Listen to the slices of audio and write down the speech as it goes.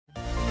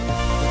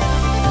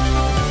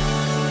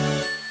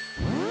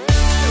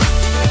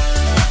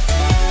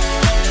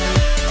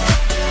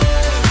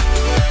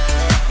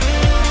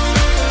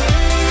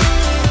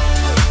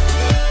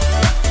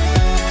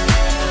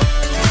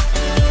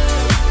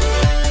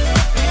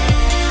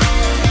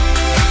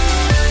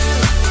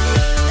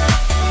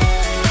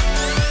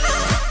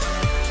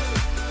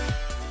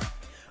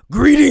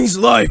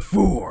Greetings, life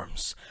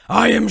forms!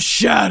 I am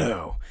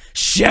Shadow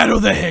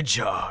the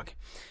Hedgehog,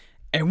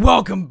 and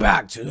welcome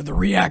back to another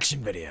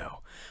reaction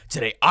video.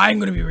 Today I'm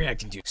going to be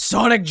reacting to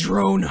Sonic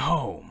Drone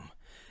Home,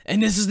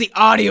 and this is the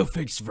audio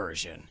fixed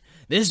version.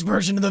 This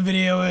version of the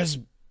video is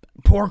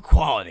poor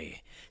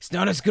quality. It's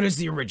not as good as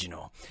the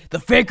original. The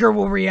faker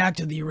will react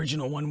to the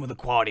original one when the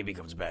quality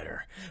becomes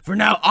better. For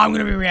now, I'm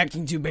going to be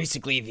reacting to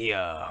basically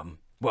the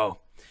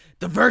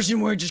version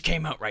where it just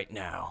came out right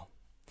now.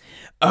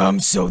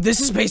 So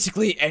this is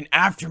basically an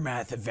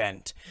aftermath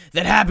event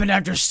that happened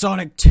after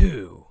Sonic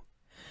 2.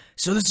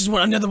 So this is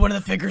another one of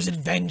the faker's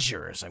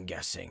adventures, I'm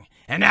guessing.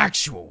 An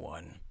actual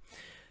one.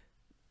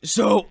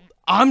 So,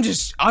 I'm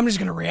just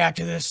gonna react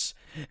to this.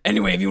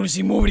 Anyway, if you want to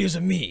see more videos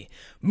of me,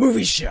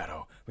 Movie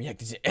Shadow,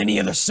 reacting to any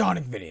other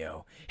Sonic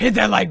video, hit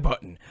that like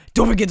button.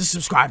 Don't forget to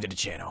subscribe to the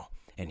channel.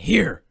 And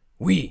here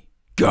we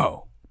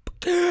go.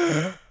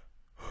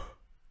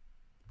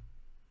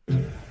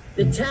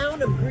 The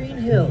town of Green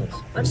Hills.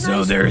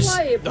 So there's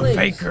the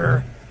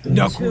faker,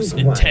 Knuckles,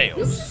 and Tails.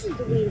 This isn't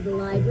the way to the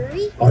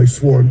library. I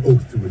swore an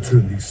oath to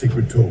return these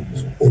sacred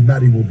tomes, or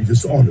Maddie will be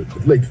dishonored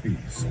with late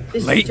fees.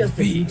 This Late is just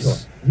fees. a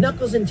detour.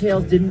 Knuckles and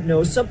Tails didn't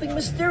know something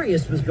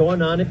mysterious was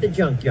going on at the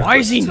junkyard. Why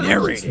is he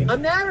narrating?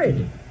 I'm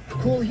married.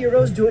 Cool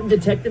heroes do it in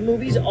detective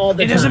movies all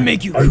the time. It doesn't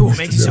make you I cool, it wish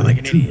makes to you sound like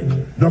an marry idiot.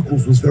 too.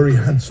 Knuckles was very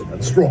handsome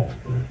and strong,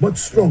 much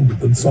stronger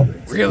than Sonic.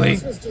 Really?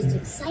 Tails was just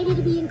excited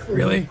to be included.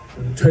 Really?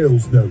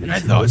 Tails knows. And I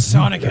he thought was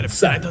Sonic weak had and a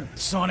sad. baby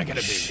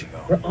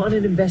though. We're on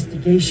an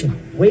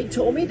investigation. Wade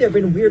told me there have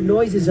been weird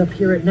noises up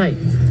here at night.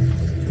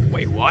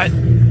 Wait, what?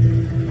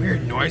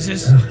 Weird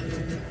noises?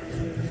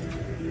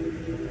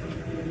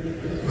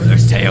 Well,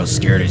 there's Tails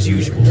scared as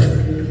usual.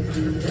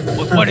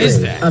 What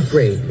is that?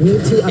 Upgrade.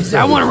 Need to upgrade. Is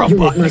that one of Unit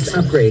Robotnik's? must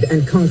upgrade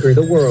and conquer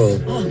the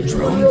world. Drones?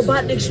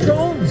 Robotnik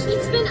drones.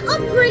 It's been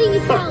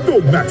upgrading Ha, itself.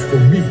 no match for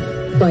me.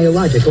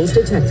 Biologicals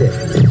detected.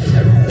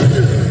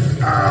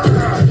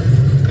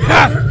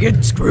 Ha!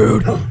 Get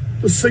screwed.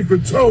 The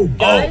sacred tome.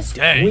 Guys,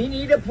 dang. we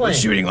need a plan.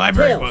 Shooting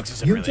library Tails, books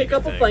isn't you really take a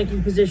up good a thing.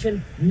 flanking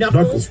position.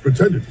 Knuckles Knuckles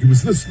pretended he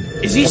was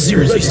listening. Is he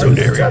seriously so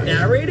narrating?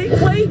 narrating.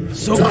 Wait.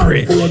 So Time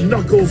cringe. for a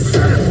Knuckles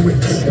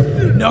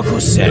sandwich.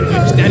 Knuckles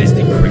sandwich. That is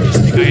the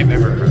cringiest thing I have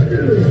ever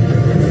heard.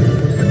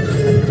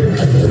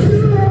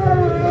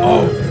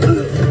 Oh.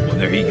 Well,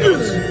 there he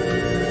goes.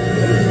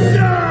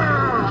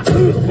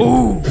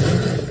 Ooh.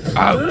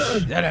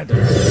 Ouch. That had to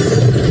hurt.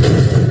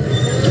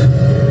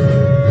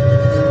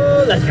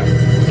 Let's go.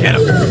 Get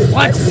him.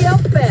 What? See how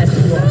fast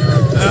you are.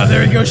 Oh,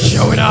 there he goes,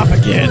 showing off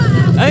again.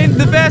 I am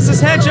the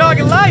fastest hedgehog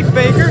in life,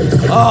 Baker.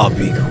 Oh,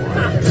 be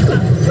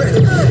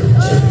quiet.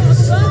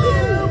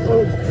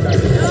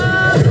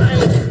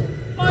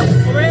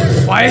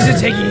 Why is it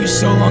taking you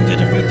so long to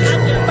defeat this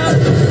robot?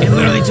 It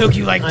literally took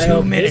you like I 2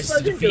 hope minutes this to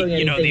wasn't defeat, doing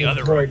you know, the anything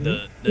other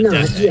important. the Not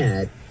death.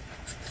 yet.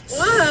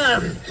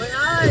 Ah, my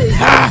eyes.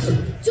 Ha!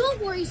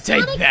 Don't worry,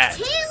 Take Sonic. that.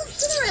 Tails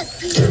to the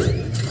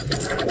rescue.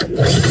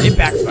 It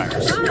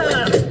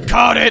backfires.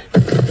 Caught it.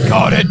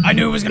 Caught it. I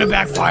knew it was gonna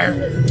backfire.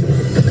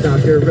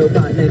 Dr.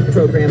 Robotnik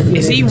programmed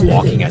Is he unit to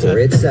walking think as a- for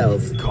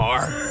itself.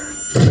 Car.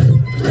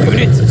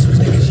 Unit. This was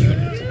like his unit.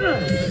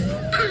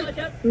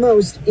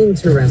 Most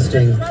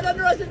interesting. Right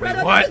under us, right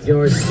under What? us.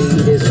 Your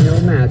speed is no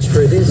match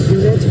for this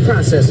unit's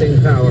processing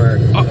power.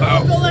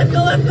 Uh-oh. Go left,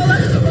 go left, go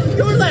left.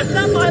 Your left,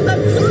 not my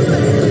left. Your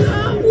left.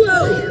 Ah,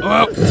 whoa.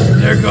 Oh,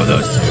 there go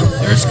those two.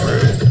 They're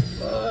screwed.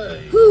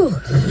 Whew.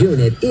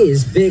 Unit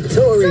is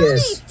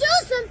victorious. Sonic, do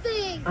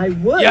something. I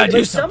would, Yeah, do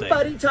but something.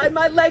 somebody tied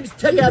my legs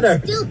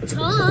together. Still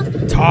talk.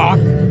 Talk.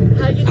 How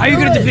are you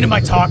gonna doing? defeat him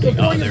by talking?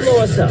 Before Oh, you there blow he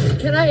us up,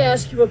 can I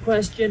ask you a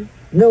question?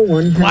 No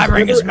one has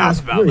Blabbering his ever mouth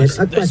asked about Unit this.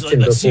 a Let's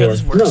question see how before.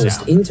 this works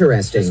Most out.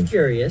 interesting. Just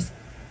curious.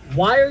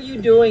 Why are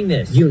you doing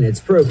this? Unit's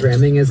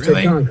programming is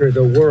Really? to conquer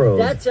the world.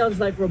 That sounds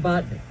like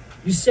Robotnik.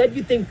 You said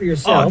you think for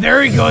yourself. Oh,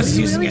 there he goes. He's What are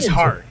you using his into?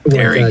 heart. What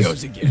There he does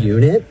goes again.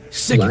 Unit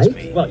Sickens like?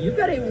 me. Well, you've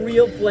got a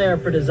real flair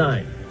for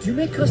design. Do you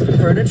make custom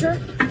furniture?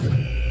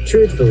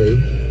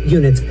 Truthfully,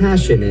 Unit's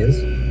passion is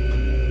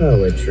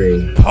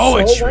poetry.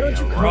 Poetry. So why don't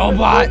you come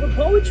Robot. up with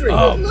poetry?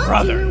 Oh, I'd love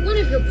brother. to hear one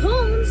of your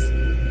poems.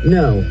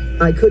 No,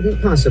 I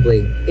couldn't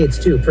possibly. It's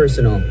too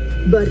personal.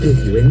 But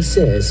if you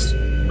insist,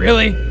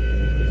 Really?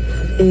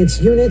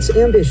 it's Unit's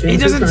ambition. It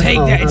doesn't to turn take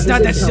all that- it's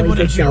not that opposite simple to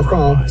colors be a shall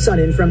fall, robot.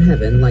 sudden from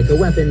heaven like a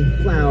weapon,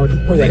 cloud,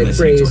 poetic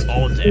listening to phrase. it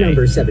all day.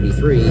 Number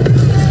 73.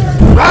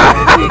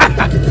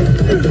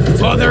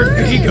 Well,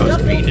 there he goes,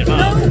 beating him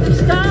up. No, I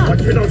stop!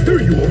 cannot hear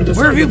you over the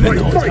Where have sound you of been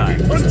the my whole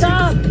fighting. time?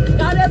 Stop!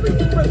 Not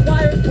everything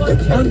requires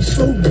punching. I'm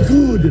so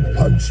good at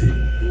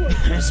punching.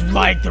 It's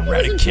like the He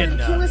red wasn't trying to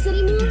kill echidna. us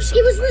anymore. Do He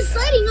something. was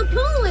reciting a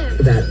poem.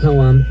 That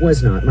poem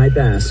was not my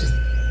best.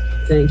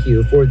 Thank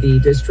you for the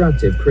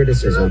destructive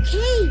criticism.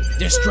 Okay.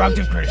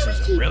 Destructive Sonic, criticism.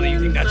 gotta keep Really? You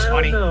him. think that's I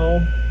funny? don't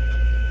know.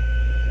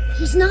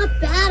 He's not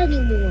bad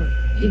anymore.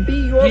 He'd be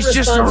your He's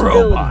just a responsibility,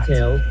 robot.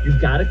 Tails.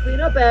 You've got to clean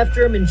up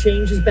after him and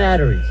change his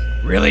batteries.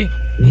 Really?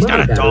 He's My not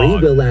a battery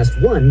dog. will last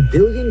 1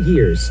 billion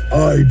years.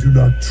 I do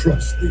not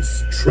trust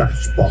this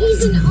trash box.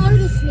 He's an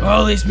artist now.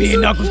 Well, at least me He's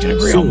and Knuckles can okay.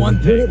 agree on one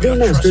thing. Unit We will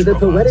don't trust master the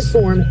poetic robots.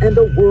 form and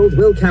the world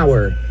will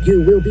cower.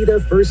 You will be the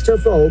first to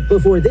fall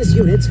before this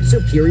unit's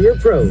superior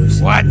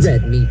pros. What?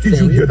 Red meat Did you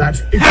thing. hear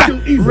that? It's Ha!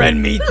 still evil. Red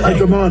meat I thing.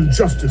 demand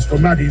justice for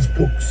Maddie's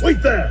books.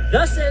 Wait there.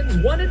 Thus ends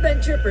one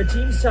adventure for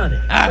Team Sonic.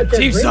 Ah, But their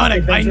Team greatest Sonic, I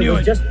adventure knew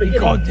was it. just He beginning.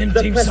 called him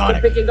The Team quest for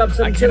Sonic. picking up I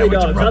some can't chili wait to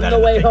dogs rub on that the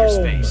in way Baker's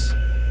home. face.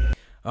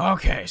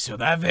 Okay, so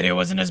that video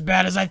wasn't as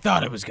bad as I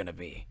thought it was gonna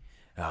be.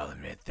 I'll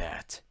admit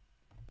that.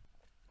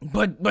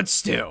 But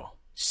still,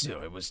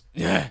 it was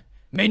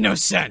made no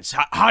sense.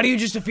 How do you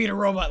just defeat a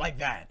robot like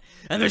that?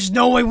 And there's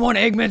no way one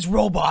Eggman's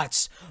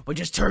robots would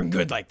just turn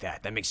good like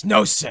that. That makes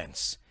no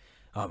sense.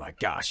 Oh my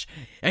gosh.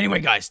 Anyway,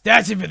 guys,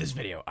 that's it for this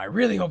video. I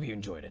really hope you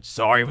enjoyed it.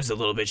 Sorry it was a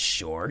little bit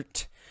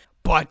short,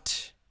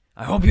 but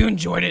I hope you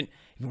enjoyed it.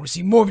 If you want to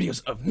see more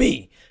videos of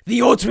me,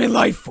 the Ultimate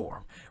Life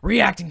Form,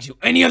 reacting to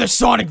any other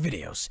Sonic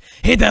videos,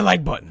 hit that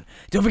like button.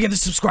 Don't forget to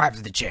subscribe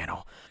to the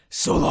channel.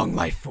 So long,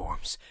 Life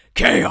Forms.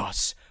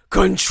 Chaos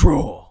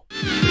Control.